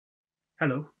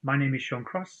Hello, my name is Sean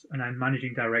Cross and I'm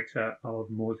Managing Director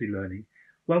of Maudsley Learning.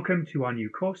 Welcome to our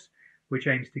new course, which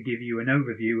aims to give you an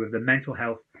overview of the mental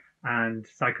health and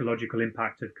psychological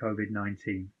impact of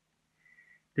COVID-19.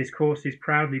 This course is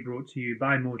proudly brought to you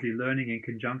by Maudsley Learning in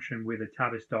conjunction with the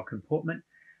Tavistock and Portman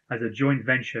as a joint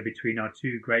venture between our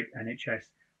two great NHS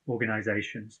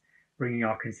organisations, bringing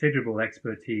our considerable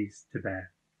expertise to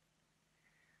bear.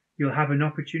 You'll have an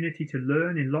opportunity to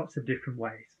learn in lots of different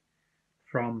ways,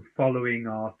 from following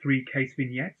our 3 case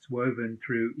vignettes woven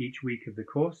through each week of the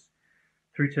course,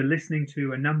 through to listening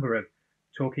to a number of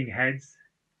talking heads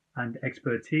and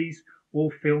expertise,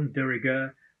 all filmed de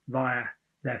rigueur via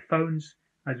their phones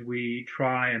as we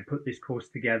try and put this course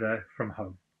together from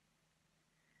home.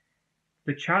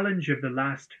 The challenge of the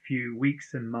last few weeks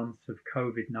and months of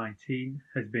COVID-19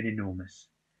 has been enormous.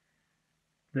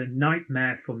 The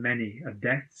nightmare for many of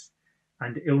deaths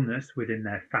and illness within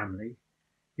their family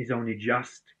is only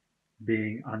just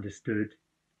being understood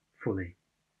fully.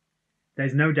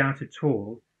 There's no doubt at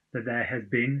all that there has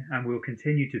been and will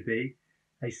continue to be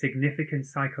a significant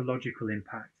psychological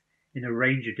impact in a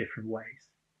range of different ways.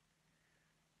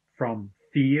 From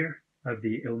fear of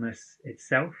the illness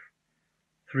itself,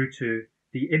 through to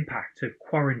the impact of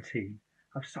quarantine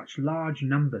of such large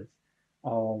numbers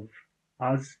of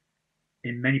us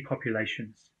in many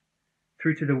populations,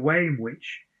 through to the way in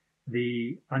which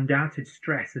the undoubted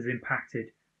stress has impacted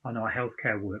on our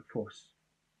healthcare workforce.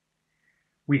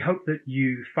 We hope that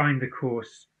you find the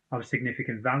course of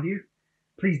significant value.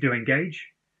 Please do engage,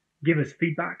 give us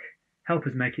feedback, help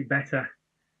us make it better,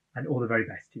 and all the very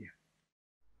best to you.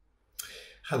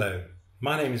 Hello,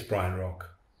 my name is Brian Rock.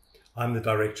 I'm the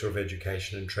Director of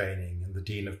Education and Training and the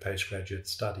Dean of Postgraduate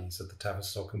Studies at the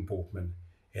Tavistock and Portman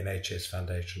NHS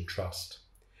Foundation Trust.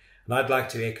 And I'd like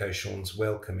to echo Sean's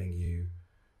welcoming you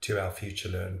to our Future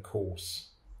Learn course.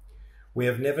 We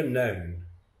have never known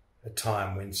a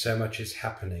time when so much is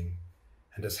happening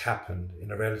and has happened in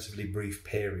a relatively brief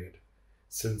period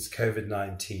since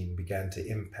COVID-19 began to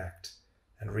impact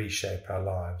and reshape our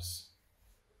lives.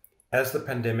 As the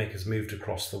pandemic has moved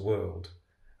across the world,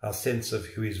 our sense of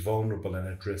who is vulnerable and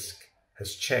at risk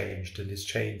has changed and is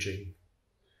changing.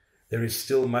 There is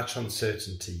still much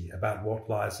uncertainty about what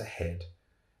lies ahead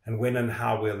and when and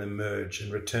how we'll emerge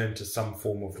and return to some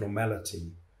form of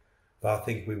normality, though I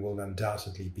think we will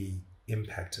undoubtedly be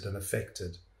impacted and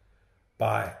affected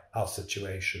by our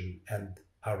situation and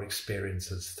our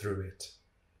experiences through it.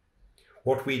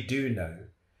 What we do know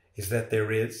is that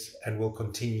there is and will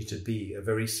continue to be a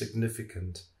very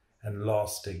significant and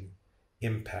lasting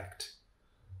impact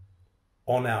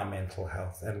on our mental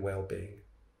health and well-being.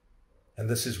 And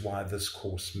this is why this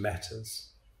course matters.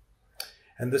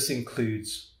 And this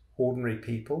includes ordinary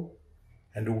people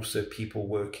and also people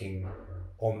working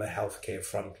on the healthcare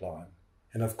front line.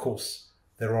 And of course,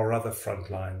 there are other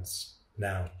front lines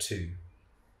now too.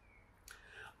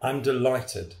 I'm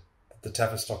delighted that the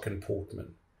Tavistock and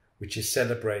Portman, which is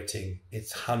celebrating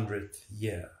its 100th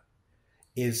year,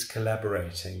 is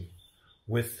collaborating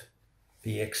with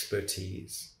the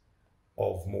expertise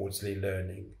of Maudsley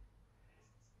Learning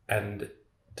and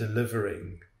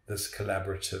delivering this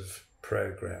collaborative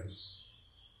program.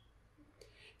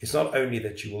 It's not only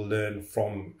that you will learn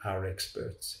from our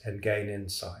experts and gain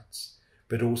insights,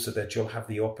 but also that you'll have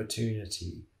the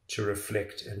opportunity to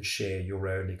reflect and share your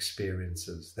own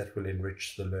experiences that will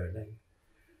enrich the learning.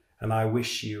 And I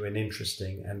wish you an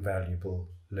interesting and valuable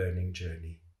learning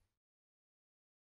journey.